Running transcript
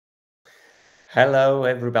Hello,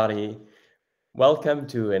 everybody. Welcome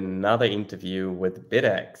to another interview with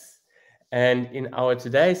BidX. And in our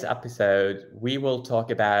today's episode, we will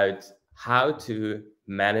talk about how to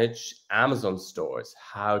manage Amazon stores,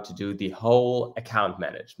 how to do the whole account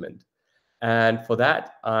management. And for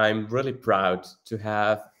that, I'm really proud to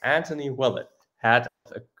have Anthony Willett, head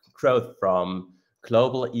of growth from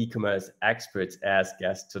Global E-commerce Experts, as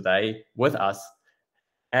guest today with us.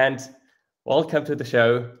 And welcome to the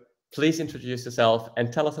show. Please introduce yourself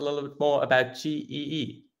and tell us a little bit more about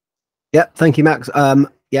GEE. Yeah, thank you, Max.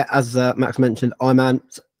 As Max mentioned, I'm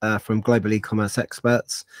Ant from Global E-commerce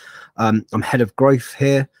Experts. I'm head of growth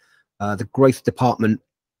here. The growth department,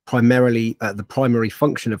 primarily, the primary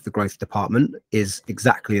function of the growth department is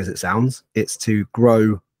exactly as it sounds. It's to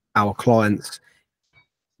grow our clients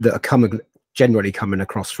that are generally coming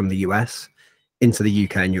across from the US into the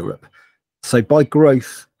UK and Europe. So by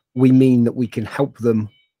growth, we mean that we can help them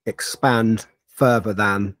expand further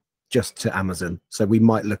than just to Amazon. So we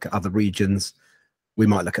might look at other regions, we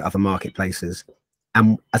might look at other marketplaces.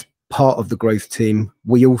 And as part of the growth team,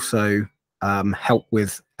 we also help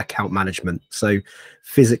with account management. So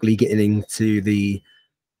physically getting into the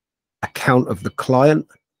account of the client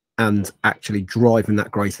and actually driving that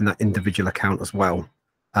growth in that individual account as well.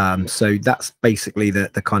 So that's basically the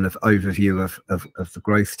kind of overview of the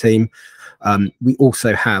growth team. We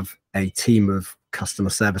also have a team of customer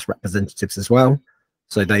service representatives as well.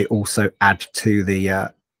 So they also add to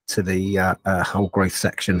the whole growth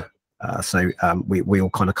section. We all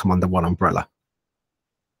kind of come under one umbrella.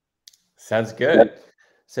 Sounds good.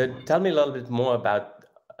 So tell me a little bit more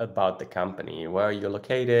about the company. Where are you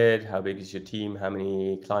located? How big is your team? How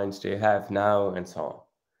many clients do you have now? And so on.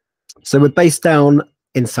 So we're based down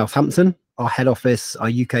in Southampton. Our head office, our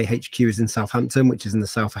UK HQ is in Southampton, which is in the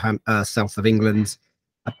south of England,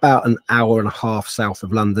 about an hour and a half south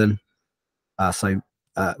of London.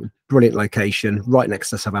 Brilliant location, right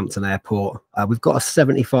next to Southampton Airport. We've got a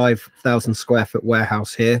 75,000 square foot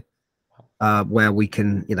warehouse here, where we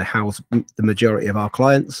can, house the majority of our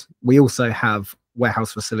clients. We also have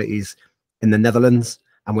warehouse facilities in the Netherlands,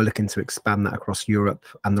 and we're looking to expand that across Europe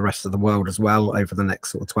and the rest of the world as well over the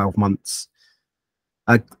next sort of 12 months.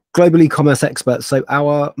 Global e-commerce experts. So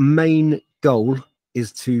our main goal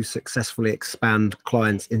is to successfully expand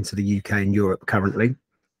clients into the UK and Europe currently.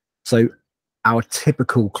 So our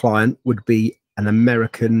typical client would be an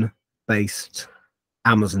American-based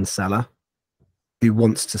Amazon seller who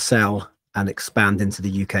wants to sell and expand into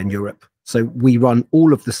the UK and Europe. So we run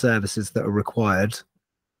all of the services that are required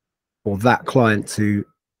for that client to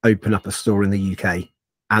open up a store in the UK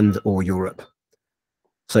and or Europe.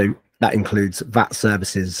 So that includes VAT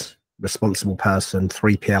services, responsible person,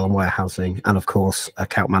 3PL and warehousing, and of course,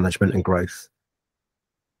 account management and growth.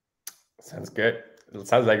 Sounds good. It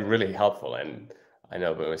sounds like really helpful. And I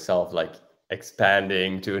know by myself, like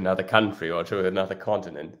expanding to another country or to another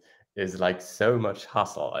continent is like so much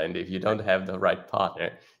hustle. And if you don't have the right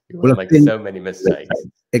partner, you will make so many mistakes.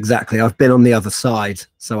 Exactly. I've been on the other side.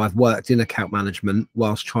 So I've worked in account management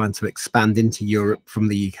whilst trying to expand into Europe from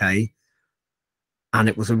the UK. And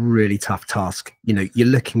it was a really tough task. You're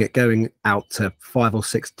looking at going out to 5 or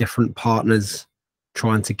 6 different partners,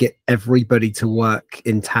 trying to get everybody to work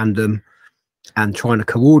in tandem, and trying to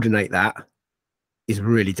coordinate that is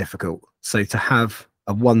really difficult. So to have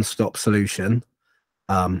a one-stop solution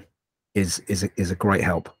is a great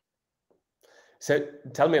help. So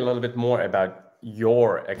tell me a little bit more about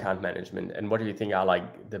your account management and what do you think are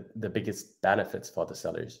like the biggest benefits for the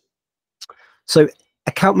sellers? So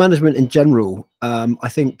account management in general, I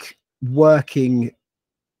think working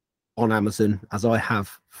on Amazon as I have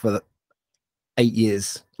for 8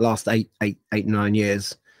 years, last 9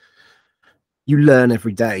 years, you learn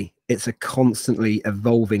every day. It's a constantly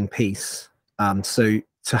evolving piece. So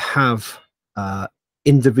to have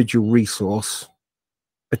individual resource,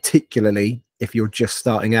 particularly if you're just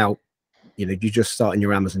starting out, you're just starting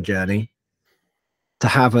your Amazon journey, to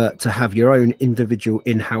have your own individual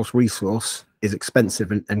in-house resource is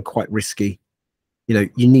expensive and quite risky.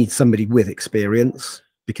 You need somebody with experience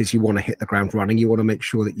because you want to hit the ground running. You want to make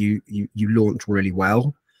sure that you launch really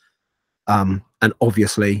well. And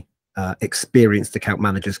obviously, experienced account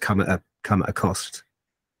managers come at a cost.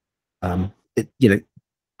 And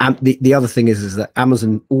the other thing is that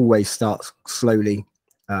Amazon always starts slowly.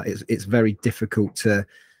 It's very difficult to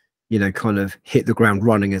kind of hit the ground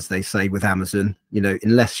running, as they say with Amazon.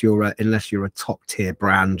 Unless you're a top tier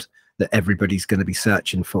brand that everybody's going to be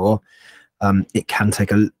searching for, it can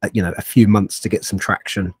take a few months to get some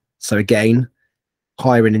traction. So again,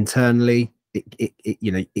 hiring internally,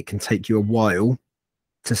 it can take you a while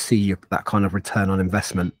to see that kind of return on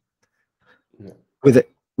investment. Yeah.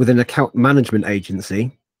 With an account management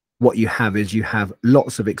agency, what you have is you have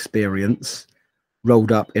lots of experience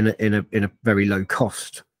rolled up in a very low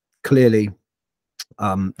cost. Clearly,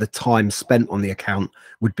 the time spent on the account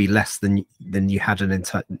would be less than you had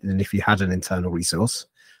than if you had an internal resource.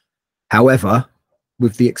 However,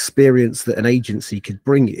 with the experience that an agency could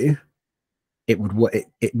bring you,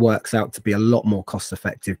 it works out to be a lot more cost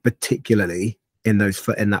effective, particularly in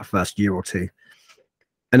that first year or two.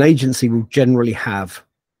 An agency will generally have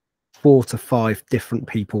 4 to 5 different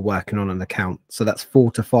people working on an account. So that's 4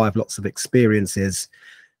 to 5 lots of experiences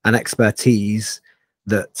and expertise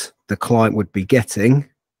that the client would be getting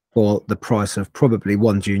for the price of probably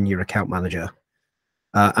one junior account manager.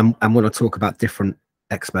 And when I talk about different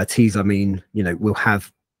expertise, I mean, we'll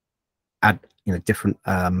have different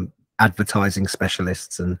advertising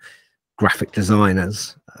specialists and graphic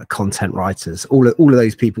designers, content writers, all of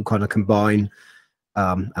those people kind of combine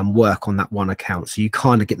and work on that one account. So you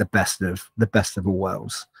kind of get the best of all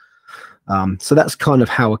worlds. So that's kind of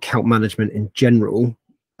how account management in general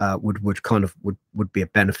would be a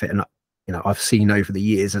benefit. And I've seen over the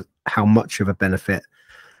years how much of a benefit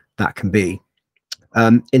that can be.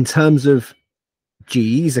 In terms of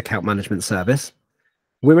GE's account management service,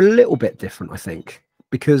 we're a little bit different, I think,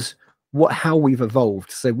 because how we've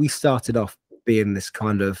evolved. So we started off being this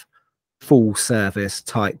kind of full service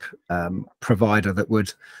type provider that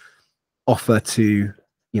would offer to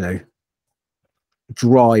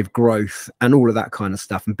drive growth and all of that kind of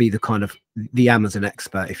stuff and be the kind of the Amazon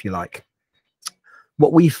expert, if you like.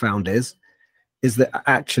 What we found is that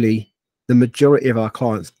actually the majority of our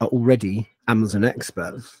clients are already Amazon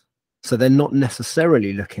experts, so they're not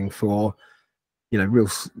necessarily looking for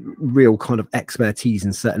real kind of expertise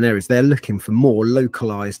in certain areas. They're looking for more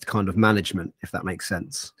localized kind of management, if that makes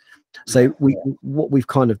sense. So what we've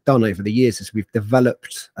kind of done over the years is we've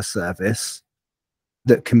developed a service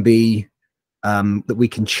that can be that we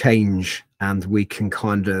can change and we can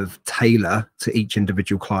kind of tailor to each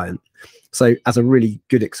individual client. So as a really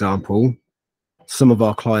good example, some of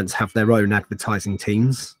our clients have their own advertising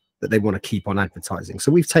teams that they want to keep on advertising.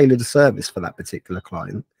 So we've tailored a service for that particular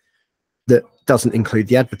client that doesn't include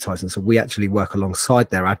the advertising. So we actually work alongside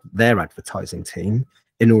their advertising team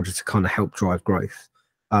in order to kind of help drive growth.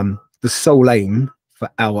 The sole aim for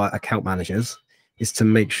our account managers is to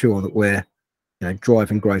make sure that we're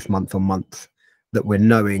driving growth month on month, that we're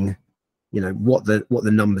knowing what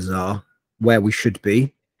the numbers are, where we should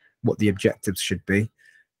be, what the objectives should be,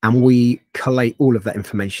 and we collate all of that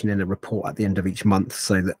information in a report at the end of each month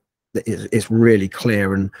so that it's really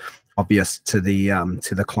clear and obvious to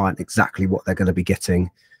the client exactly what they're going to be getting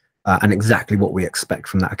and exactly what we expect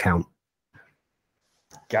from that account.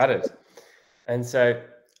 Got it. And so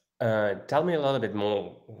tell me a little bit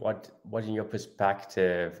more, what in your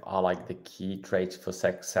perspective are like the key traits for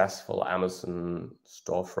successful Amazon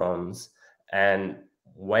storefronts, and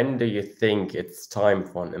when do you think it's time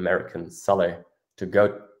for an American seller to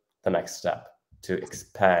go the next step to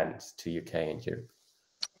expand to UK and Europe?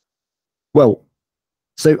 Well,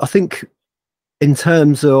 so I think in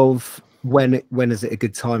terms of when is it a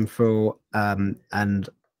good time for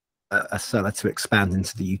a seller to expand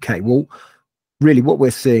into the UK? Well, really what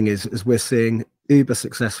we're seeing is we're seeing uber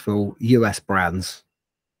successful US brands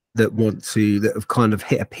that have kind of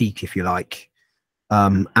hit a peak, if you like,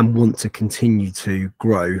 and want to continue to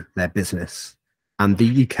grow their business. And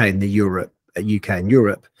the UK and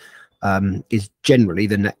Europe is generally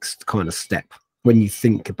the next kind of step. When you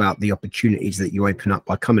think about the opportunities that you open up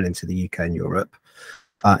by coming into the UK and Europe,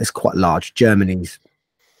 it's quite large. Germany's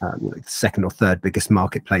the second or third biggest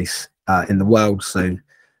marketplace in the world. So,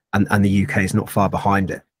 and the UK is not far behind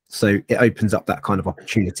it. So it opens up that kind of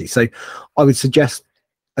opportunity. So I would suggest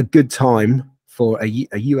a good time for a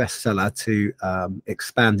US seller to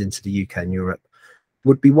expand into the UK and Europe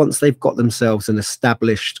would be once they've got themselves an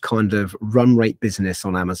established kind of run rate business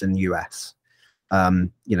on Amazon US.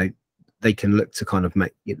 They can look to kind of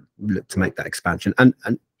make that expansion, and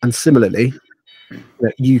similarly,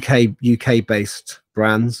 UK based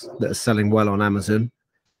brands that are selling well on Amazon,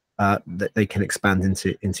 that they can expand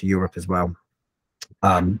into Europe as well.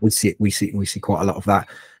 We see quite a lot of that,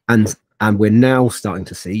 and we're now starting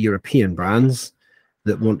to see European brands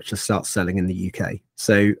that want to start selling in the UK.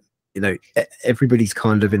 So everybody's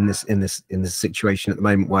kind of in this situation at the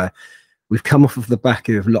moment where we've come off of the back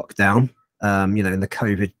of lockdown. In the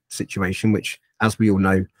COVID situation, which, as we all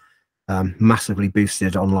know, massively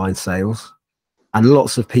boosted online sales, and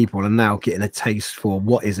lots of people are now getting a taste for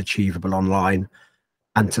what is achievable online,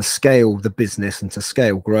 and to scale the business and to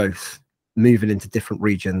scale growth, moving into different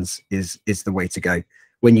regions is the way to go.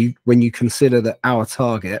 When you consider that our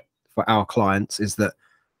target for for our clients is that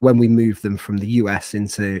when we move them from the US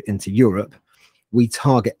into Europe, we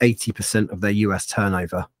target 80% of their US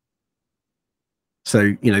turnover.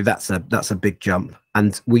 So, you know, that's a big jump.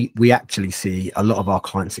 And we actually see a lot of our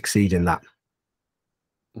clients succeed in that.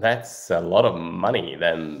 That's a lot of money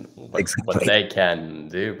than what they can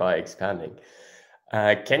do by expanding.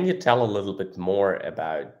 Can you tell a little bit more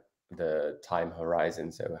about the time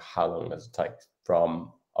horizon? So how long does it take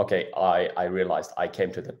from, okay, I realized I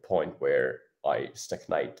came to that point where I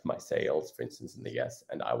stagnate my sales, for instance, in the US,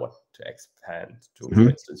 and I want to expand to, for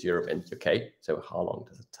instance, Europe and UK. So how long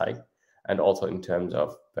does it take? And also in terms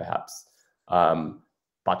of perhaps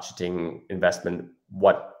budgeting, investment,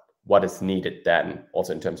 what is needed then,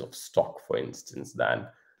 also in terms of stock, for instance, then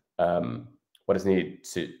what is needed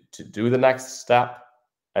to do the next step,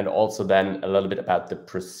 and also then a little bit about the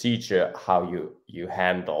procedure, how you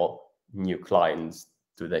handle new clients.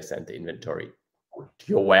 Do they send the inventory to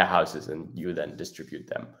your warehouses and you then distribute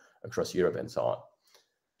them across Europe and so on?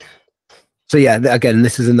 So yeah, again,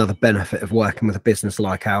 this is another benefit of working with a business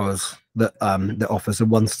like ours that that offers a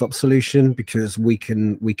one-stop solution, because we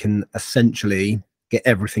can essentially get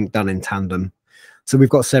everything done in tandem. So we've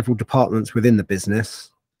got several departments within the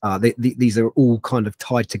business. These are all kind of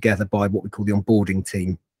tied together by what we call the onboarding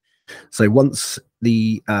team. So once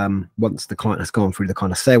the client has gone through the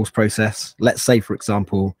kind of sales process, let's say, for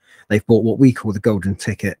example, they've bought what we call the golden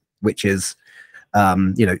ticket, which is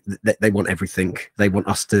you know, they want everything. They want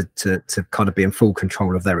us to kind of be in full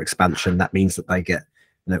control of their expansion. That means that they get,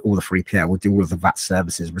 you know, all the free PL, we'll do all of the VAT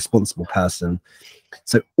services, responsible person.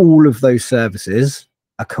 So all of those services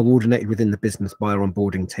are coordinated within the business by our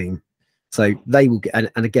onboarding team. So they will get,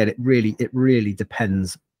 and again, it really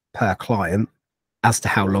depends per client as to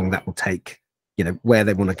how long that will take, you know, where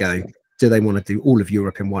they want to go. Do they want to do all of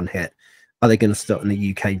Europe in one hit? Are they going to start in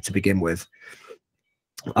the UK to begin with?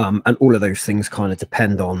 And all of those things kind of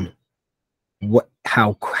depend on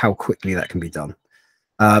how quickly that can be done.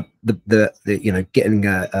 The you know, getting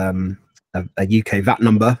a UK VAT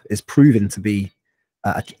number is proven to be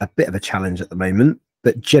a bit of a challenge at the moment,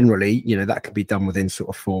 but generally, you know, that can be done within sort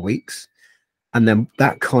of 4 weeks, and then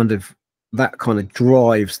that kind of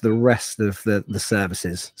drives the rest of the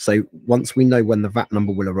services. So once we know when the VAT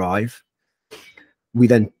number will arrive, we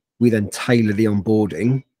then tailor the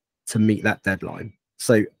onboarding to meet that deadline.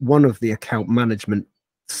 So one of the account management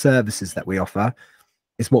services that we offer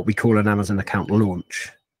is what we call an Amazon account launch.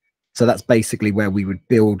 So that's basically where we would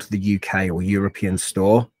build the UK or European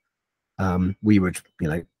store. We would, you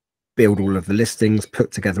know, build all of the listings,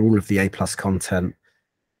 put together all of the A+ content,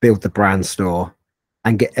 build the brand store,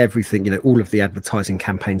 and get everything, you know, all of the advertising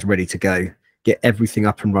campaigns ready to go, get everything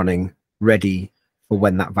up and running, ready for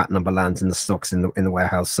when that VAT number lands in the stocks in the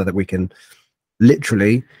warehouse, so that we can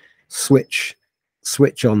literally switch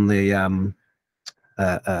on the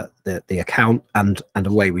account and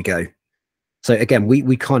away we go. So again,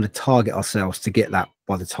 we kind of target ourselves to get that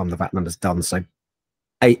by the time the VAT number's done. So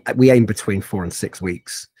we aim between 4 and 6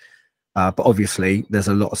 weeks. But obviously there's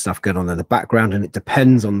a lot of stuff going on in the background, and it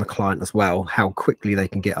depends on the client as well, how quickly they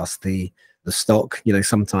can get us the stock. You know,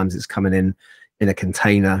 sometimes it's coming in a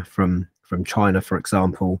container from China, for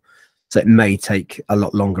example. So it may take a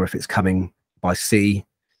lot longer if it's coming by sea.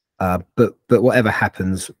 But whatever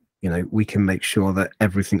happens, you know, we can make sure that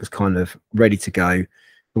everything's kind of ready to go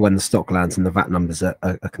when the stock lands and the VAT numbers are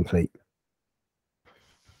complete.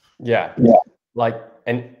 Yeah. Like,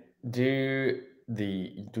 and do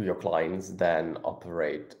your clients then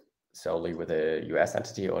operate solely with a US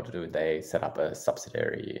entity, or do they set up a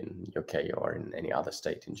subsidiary in UK or in any other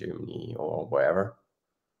state in Germany or wherever?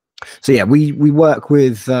 So yeah, we work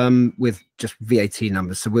with just VAT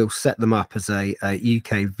numbers. So we'll set them up as a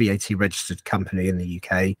UK VAT registered company in the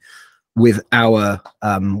UK with our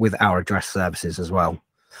address services as well.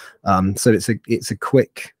 So it's a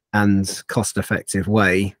quick and cost effective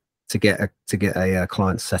way to get a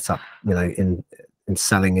client set up, you know, in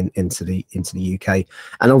selling into the UK.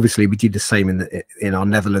 And obviously we do the same in our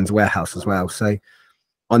Netherlands warehouse as well. So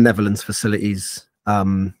our Netherlands facilities,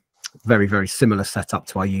 very, very similar setup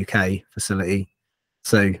to our UK facility.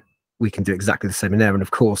 So we can do exactly the same in there. And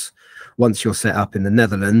of course, once you're set up in the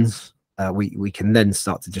Netherlands, we can then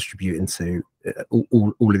start to distribute into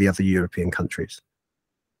all of the other European countries.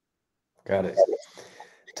 Got it.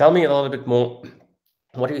 Tell me a little bit more.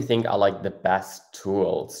 What do you think are like the best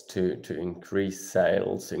tools to increase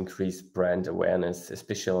sales, increase brand awareness,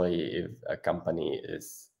 especially if a company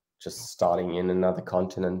is just starting in another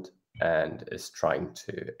continent and is trying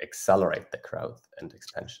to accelerate the growth and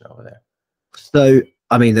expansion over there? So,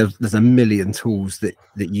 I mean, there's a million tools that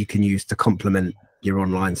you can use to complement your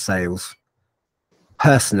online sales.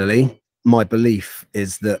 personally, my belief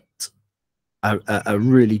is that a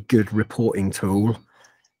really good reporting tool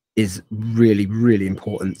is really, really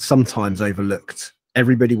important, sometimes overlooked.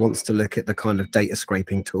 Everybody wants to look at the kind of data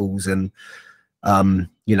scraping tools and,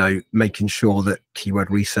 you know, making sure that keyword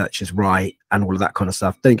research is right and all of that kind of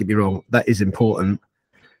stuff. Don't get me wrong, that is important,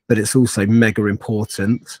 but it's also mega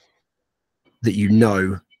important that you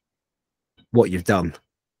know what you've done.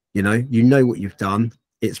 You know what you've done.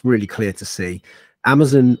 It's really clear to see.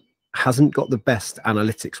 Amazon hasn't got the best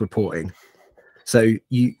analytics reporting. So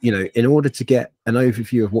you know, in order to get an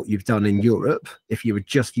overview of what you've done in Europe, if you were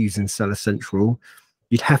just using Seller Central,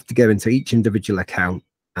 you'd have to go into each individual account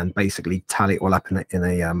and basically tally it all up in a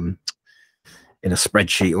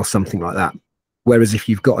spreadsheet or something like that. Whereas if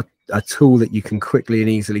you've got a tool that you can quickly and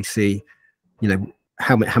easily see, you know,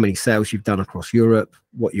 how many sales you've done across Europe,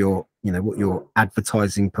 what your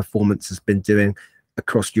advertising performance has been doing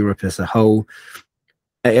across Europe as a whole,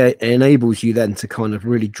 it enables you then to kind of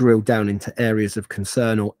really drill down into areas of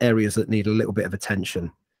concern or areas that need a little bit of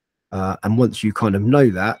attention. And once you kind of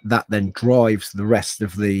know that, that then drives the rest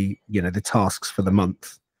of the, you know, the tasks for the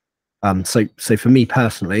month. So for me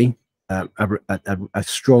personally, a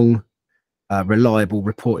strong, reliable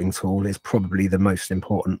reporting tool is probably the most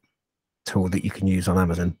important tool that you can use on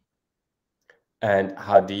Amazon. And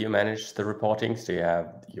how do you manage the reportings? Do you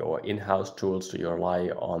have your in-house tools? Do you rely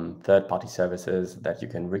on third-party services that you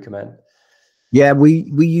can recommend? Yeah, we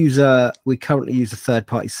currently use a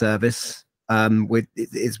third-party service.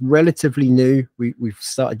 It's relatively new. We've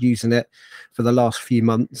started using it for the last few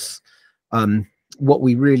months. What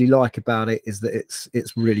we really like about it is that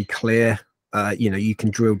it's really clear. You know, you can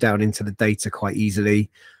drill down into the data quite easily,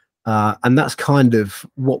 and that's kind of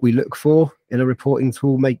what we look for in a reporting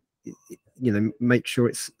tool. Make sure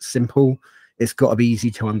it's simple. It's got to be easy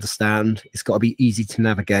to understand. It's got to be easy to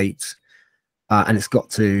navigate, and it's got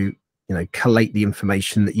to, you know, collate the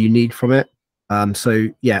information that you need from it. So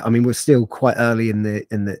yeah, I mean, we're still quite early in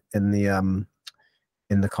the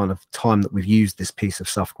kind of time that we've used this piece of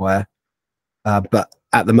software, but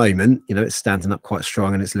at the moment, you know, it's standing up quite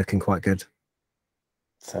strong and it's looking quite good.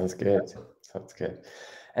 Sounds good. Sounds good.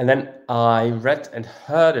 And then I read and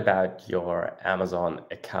heard about your Amazon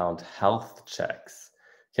account health checks.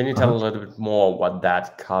 Can you tell a little bit more what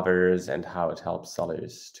that covers and how it helps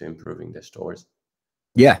sellers to improving their stores?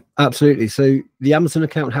 Yeah, absolutely. So the Amazon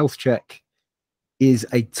account health check is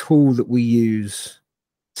a tool that we use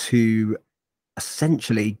to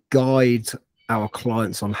essentially guide our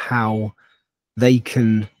clients on how they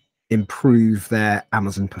can improve their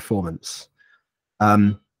Amazon performance.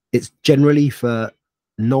 It's generally for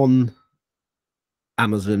non-Amazon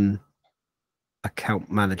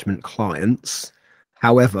account management clients.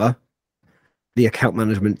 However, the account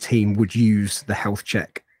management team would use the health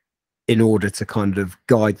check in order to kind of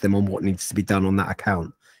guide them on what needs to be done on that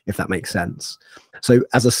account, if that makes sense. So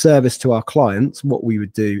as a service to our clients, what we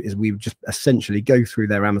would do is we would just essentially go through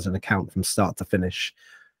their Amazon account from start to finish.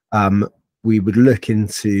 We would look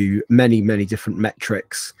into many different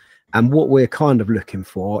metrics, and what we're kind of looking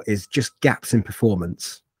for is just gaps in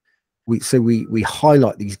performance. We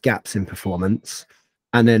highlight these gaps in performance,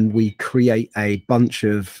 and then we create a bunch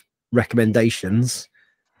of recommendations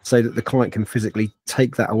so that the client can physically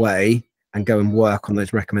take that away and go and work on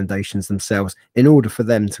those recommendations themselves in order for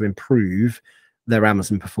them to improve their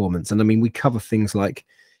Amazon performance. And I mean, we cover things like,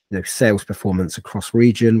 you know, sales performance across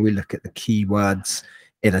region. We look at the keywords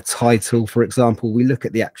in a title, for example. We look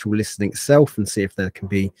at the actual listing itself and see if there can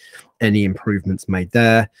be any improvements made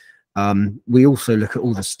there. We also look at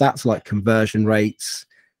all the stats like conversion rates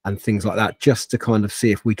and things like that, just to kind of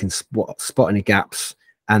see if we can spot any gaps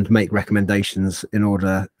and make recommendations in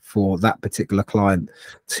order for that particular client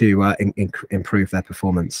to improve their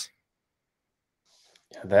performance.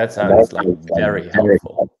 Yeah, that sounds like very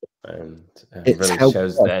helpful, and it really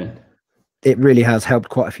shows then. It really has helped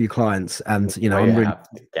quite a few clients, and you know, I'm really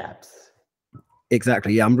gaps.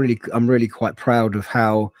 Exactly. Yeah, I'm really quite proud of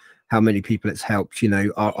how many people it's helped. You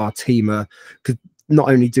know, our team are, because not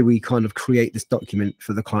only do we kind of create this document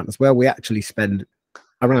for the client as well, we actually spend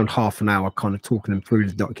around half an hour kind of talking them through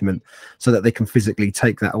the document so that they can physically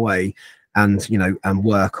take that away and, you know, and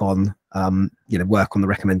work on the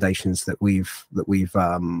recommendations that we've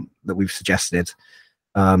suggested.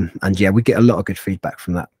 And yeah, we get a lot of good feedback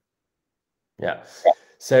from that. Yeah.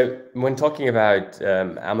 So when talking about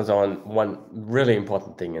Amazon, one really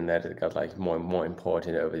important thing, and that it got like more and more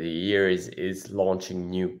important over the years, is launching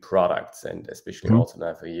new products, and especially also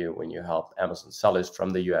now for you when you help Amazon sellers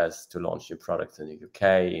from the US to launch new products in the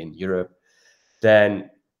UK, in Europe,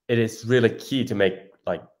 then it is really key to make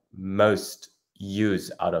like most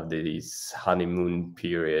use out of this honeymoon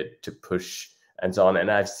period to push and so on. And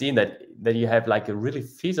I've seen that you have like a really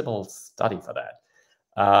feasible study for that.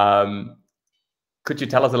 Could you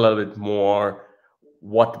tell us a little bit more?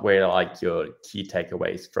 What were like your key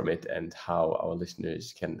takeaways from it, and how our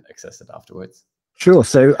listeners can access it afterwards? Sure.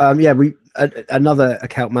 So yeah, another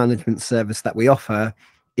account management service that we offer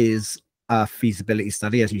is a feasibility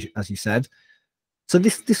study, as you said. So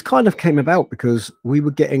this kind of came about because we were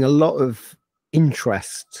getting a lot of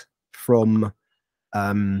interest from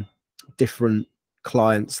different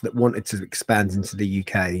clients that wanted to expand into the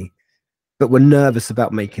UK, but were nervous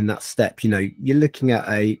about making that step. You know, you're looking at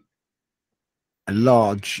a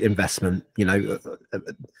large investment. You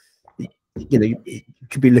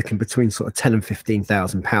could be looking between sort of £10,000 and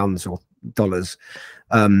 £15,000 or dollars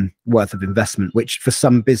worth of investment, which for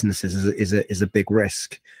some businesses is a big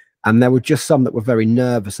risk. And there were just some that were very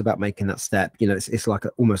nervous about making that step. You know, it's like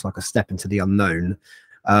almost like a step into the unknown.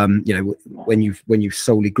 You know, when you've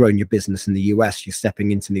solely grown your business in the US, you're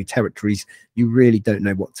stepping into new territories. You really don't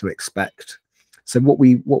know what to expect. So what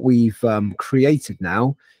we've created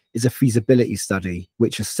now is a feasibility study,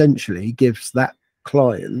 which essentially gives that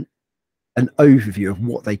client an overview of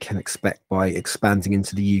what they can expect by expanding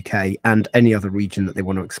into the UK and any other region that they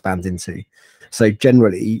want to expand into. So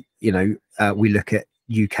generally, you know, we look at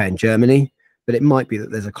UK and Germany, but it might be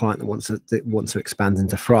that there's a client that wants to expand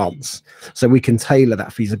into France. So we can tailor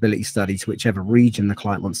that feasibility study to whichever region the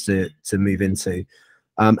client wants to move into.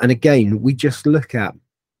 And again, we just look at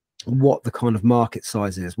what the kind of market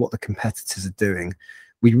size is, what the competitors are doing.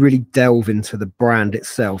 We really delve into the brand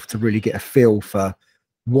itself to really get a feel for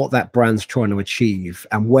what that brand's trying to achieve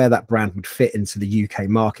and where that brand would fit into the UK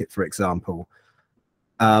market, for example.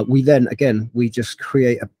 We then, again, we just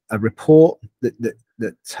create a report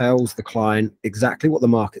that tells the client exactly what the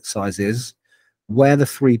market size is, where the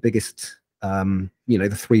three biggest, the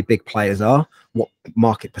three big players are, what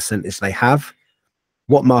market percentage they have,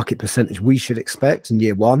 what market percentage we should expect in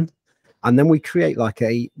year one. And then we create like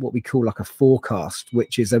what we call like a forecast,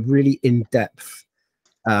 which is a really in-depth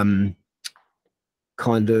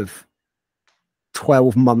kind of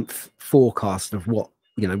 12-month forecast of what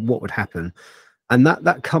would happen. And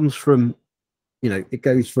that comes from, it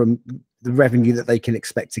goes from the revenue that they can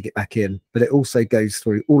expect to get back in, but it also goes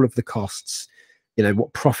through all of the costs,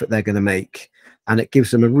 what profit they're going to make. And it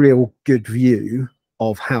gives them a real good view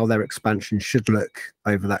of how their expansion should look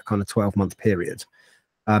over that kind of 12-month period.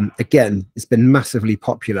 Again, it's been massively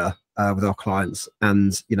popular with our clients,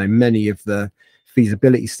 and many of the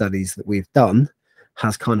feasibility studies that we've done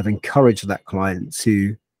has kind of encouraged that client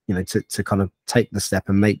to kind of take the step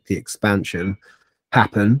and make the expansion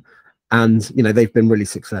happen. And they've been really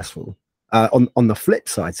successful. On the flip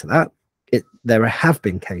side to that, there have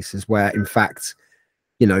been cases where, in fact,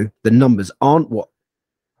 the numbers aren't what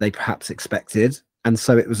they perhaps expected, and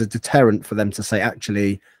so it was a deterrent for them to say,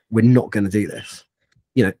 actually, we're not going to do this.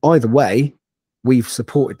 Either way, we've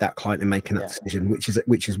supported that client in making that decision, which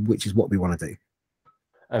is what we want to do.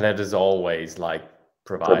 And that is always like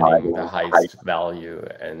providing the highest value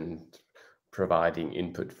and providing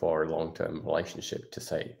input for a long-term relationship to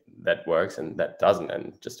say that works and that doesn't,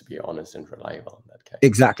 and just to be honest and reliable in that case.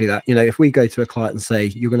 Exactly that. If we go to a client and say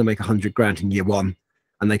you're going to make 100 grand in year one,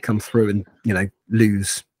 and they come through and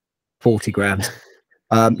lose 40 grand.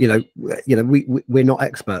 We're not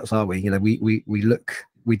experts, are we?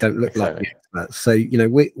 We don't look Exactly. like experts. So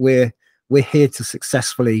we're here to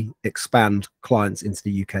successfully expand clients into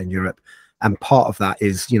the UK and Europe, and part of that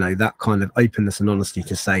is that kind of openness and honesty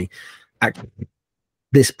to say, actually,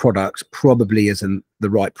 this product probably isn't the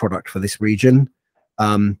right product for this region.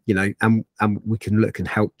 And we can look and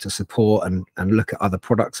help to support and look at other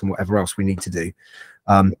products and whatever else we need to do.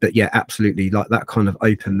 But yeah, absolutely, like that kind of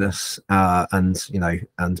openness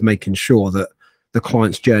and making sure that the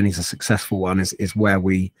client's journey is a successful one is where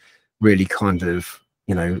we really kind of,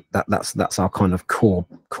 that's our kind of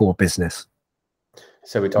core business.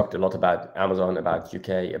 So we talked a lot about Amazon, about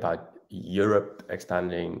UK, about Europe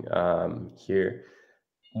expanding here.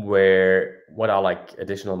 What are like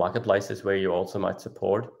additional marketplaces where you also might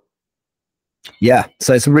support? Yeah,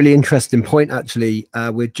 so it's a really interesting point, actually.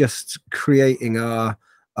 We're just creating our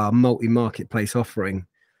multi-marketplace offering.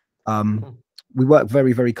 We work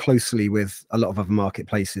very, very closely with a lot of other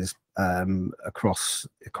marketplaces across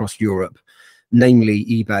Europe, namely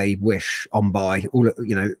eBay, Wish, OnBuy. All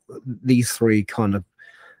these three kind of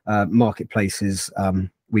marketplaces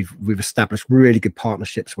we've established really good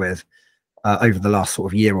partnerships with over the last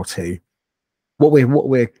sort of year or two. What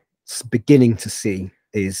we're beginning to see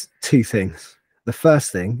is two things. The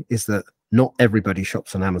first thing is that not everybody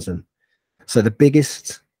shops on Amazon. So the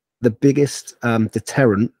biggest the biggest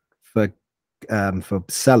deterrent for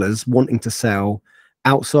sellers wanting to sell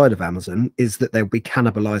outside of Amazon is that they'll be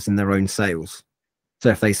cannibalizing their own sales. So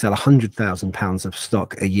if they sell £100,000 of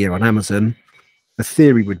stock a year on Amazon, the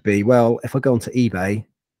theory would be, well, if I go onto eBay,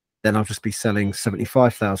 then I'll just be selling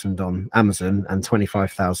 75,000 on Amazon and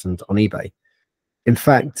 25,000 on eBay. In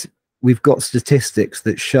fact, we've got statistics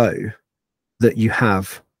that show that you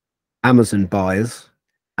have Amazon buyers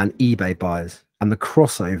and eBay buyers, and the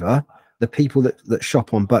crossover, the people that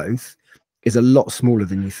shop on both, is a lot smaller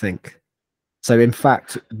than you think. So in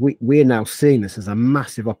fact, we're now seeing this as a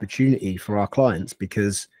massive opportunity for our clients,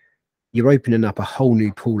 because you're opening up a whole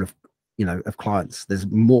new pool of, of clients. There's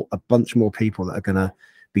a bunch more people that are going to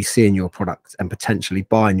be seeing your product and potentially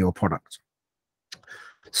buying your product.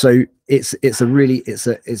 So it's a really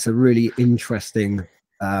interesting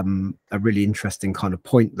kind of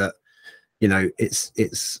point that, you're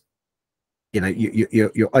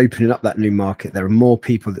opening up that new market. There are more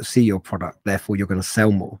people that see your product, therefore you're going to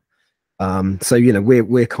sell more. So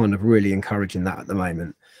we're kind of really encouraging that at the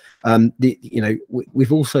moment.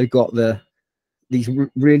 We've also got these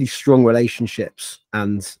really strong relationships,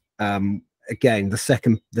 and again, the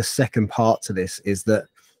second part to this is that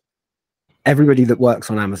everybody that works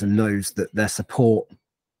on Amazon knows that their support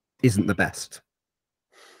isn't the best.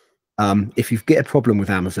 If you get a problem with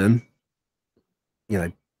Amazon,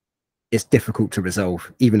 it's difficult to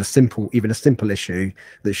resolve. Even a simple issue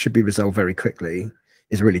that should be resolved very quickly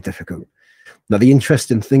is really difficult. Now, the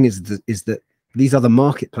interesting thing is that these other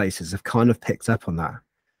marketplaces have kind of picked up on that,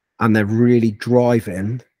 and they're really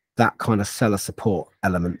driving that kind of seller support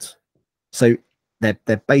element. So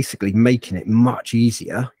they're basically making it much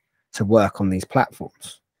easier to work on these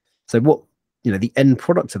platforms. So what, the end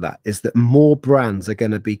product of that is that more brands are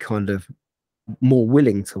going to be kind of more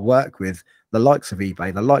willing to work with the likes of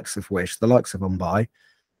eBay, the likes of Wish, the likes of OnBuy,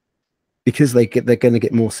 because they're going to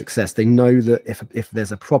get more success. They know that if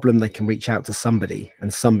there's a problem, they can reach out to somebody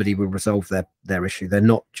and somebody will resolve their issue. They're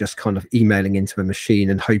not just kind of emailing into a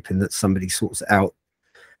machine and hoping that somebody sorts it out,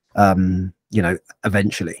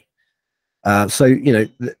 eventually. So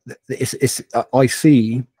I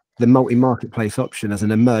see the multi-marketplace option as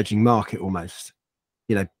an emerging market almost.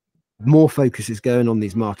 More focus is going on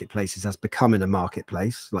these marketplaces as becoming a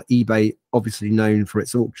marketplace. Like eBay, obviously known for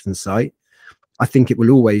its auction site, I think it will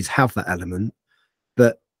always have that element.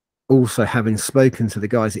 But also, having spoken to the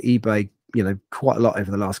guys at eBay, quite a lot over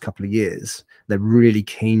the last couple of years, they're really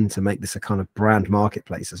keen to make this a kind of brand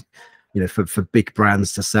marketplace, for big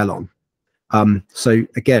brands to sell on. So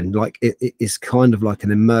again, like it's kind of like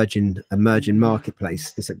an emerging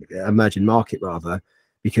marketplace. It's an emerging market rather,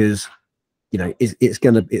 because it's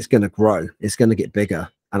gonna grow. It's gonna get bigger.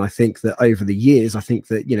 And I think that over the years,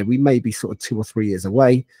 we may be sort of 2 or 3 years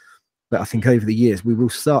away, but I think over the years we will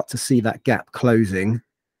start to see that gap closing,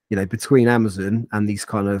 between Amazon and these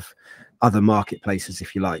kind of other marketplaces,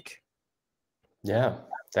 if you like. Yeah,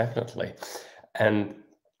 definitely. And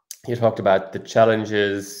you talked about the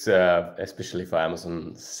challenges, especially for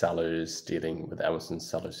Amazon sellers, dealing with Amazon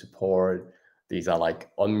seller support. These are like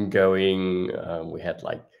ongoing. We had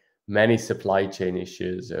like many supply chain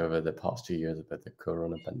issues over the past 2 years with the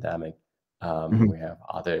Corona pandemic. We have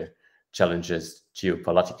other challenges,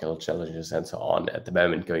 geopolitical challenges, and so on at the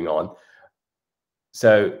moment going on.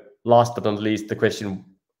 So last but not least, the question,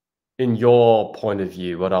 in your point of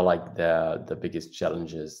view, what are like the biggest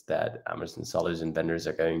challenges that Amazon sellers and vendors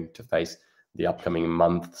are going to face the upcoming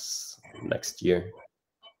months next year?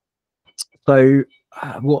 So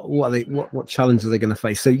what challenges are they going to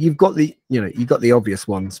face? So you've got the obvious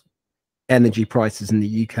ones. Energy prices in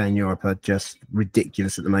the UK and Europe are just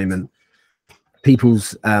ridiculous at the moment.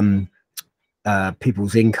 People's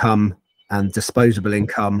income and disposable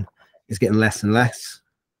income is getting less and less,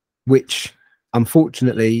 which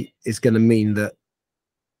unfortunately is going to mean that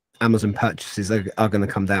Amazon purchases are going to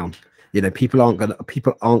come down. People aren't going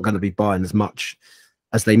to be buying as much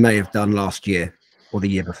as they may have done last year or the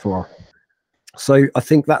year before. So I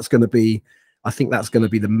think that's going to be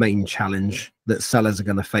the main challenge that sellers are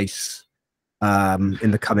going to face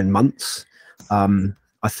in the coming months.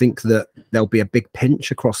 I think that there'll be a big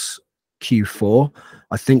pinch across Q4.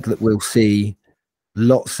 I think that we'll see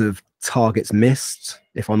lots of targets missed,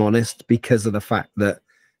 if I'm honest, because of the fact that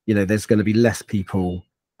there's going to be less people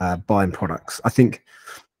buying products. I think,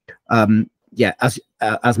 as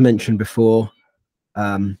mentioned before,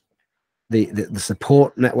 the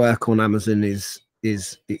support network on Amazon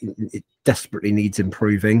it desperately needs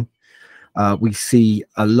improving. We see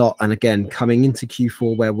a lot, and again, coming into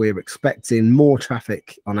Q4 where we're expecting more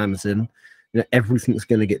traffic on Amazon, everything's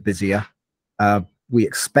going to get busier. We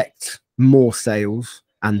expect more sales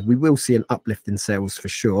and we will see an uplift in sales for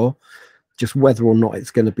sure. Just whether or not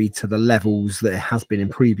it's going to be to the levels that it has been in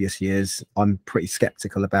previous years, I'm pretty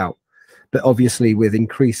skeptical about. But obviously, with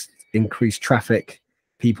increased traffic,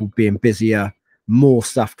 people being busier, more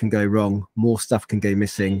stuff can go wrong, more stuff can go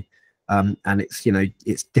missing, and it's, you know,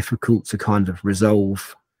 it's difficult to kind of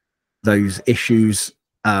resolve those issues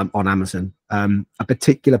on Amazon. A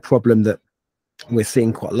particular problem that we're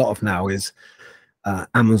seeing quite a lot of now is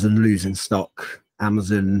Amazon losing stock,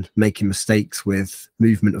 Amazon making mistakes with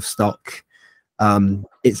movement of stock.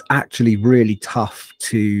 It's actually really tough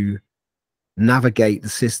to navigate the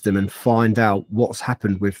system and find out what's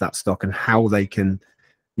happened with that stock and how they can,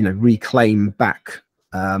 you know, reclaim back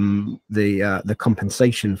the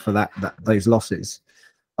compensation for those losses.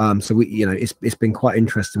 So we, you know, it's been quite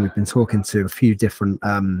interesting. We've been talking to a few different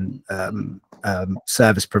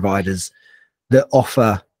service providers that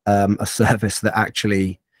offer a service that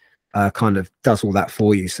actually kind of does all that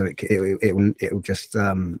for you. So it will just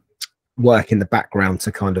work in the background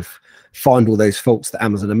to kind of find all those faults that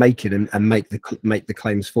Amazon are making and make the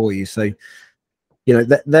claims for you. So, you know,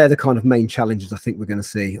 they're the kind of main challenges I think we're going to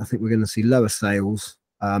see. I think we're going to see lower sales.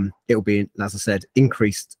 It'll be, as I said,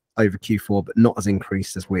 increased over Q4, but not as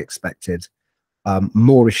increased as we expected.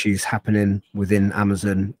 More issues happening within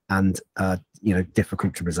Amazon and, you know,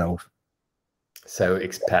 difficult to resolve. So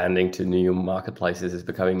expanding to new marketplaces is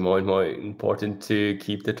becoming more and more important to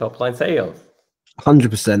keep the top line sales.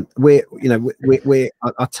 100%.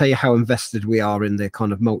 I'll tell you how invested we are in the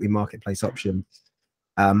kind of multi-marketplace option.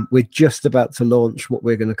 We're just about to launch what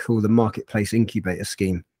we're going to call the Marketplace Incubator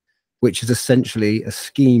Scheme, which is essentially a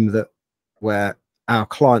scheme where our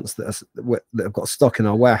clients that have got stock in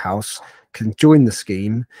our warehouse can join the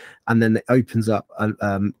scheme, and then it opens up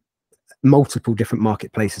multiple different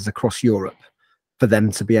marketplaces across Europe for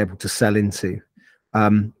them to be able to sell into.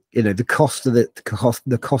 You know, the cost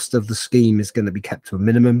of the scheme is going to be kept to a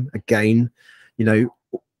minimum. Again, you know,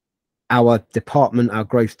 our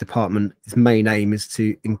growth department's main aim is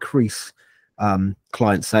to increase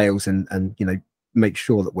client sales and you know, make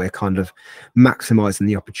sure that we're kind of maximizing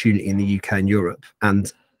the opportunity in the UK and Europe.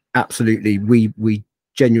 And absolutely, we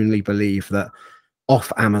genuinely believe that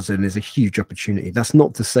off Amazon is a huge opportunity. That's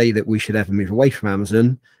not to say that we should ever move away from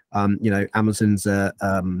Amazon. You know, Amazon's a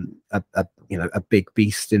big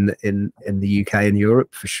beast in the UK and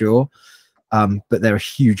Europe for sure. But there are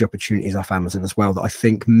huge opportunities off Amazon as well that I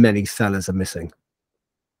think many sellers are missing.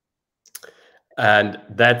 And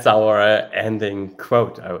that's our ending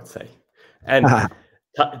quote, I would say. And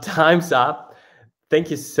time's up. Thank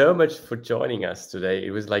you so much for joining us today.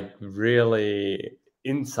 It was like really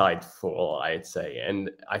insightful, I'd say. And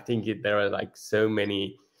I think there are like so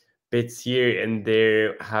many bits here and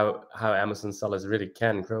there how Amazon sellers really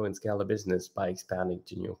can grow and scale the business by expanding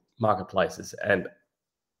to new marketplaces. And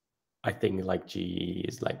I think like GE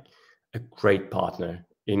is like a great partner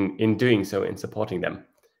in doing so, in supporting them.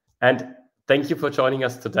 And thank you for joining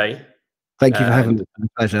us today. Thank you for having me.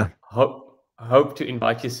 Pleasure. Hope to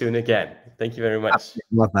invite you soon again. Thank you very much.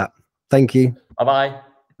 Love that. Thank you. Bye-bye.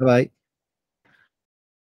 Bye-bye.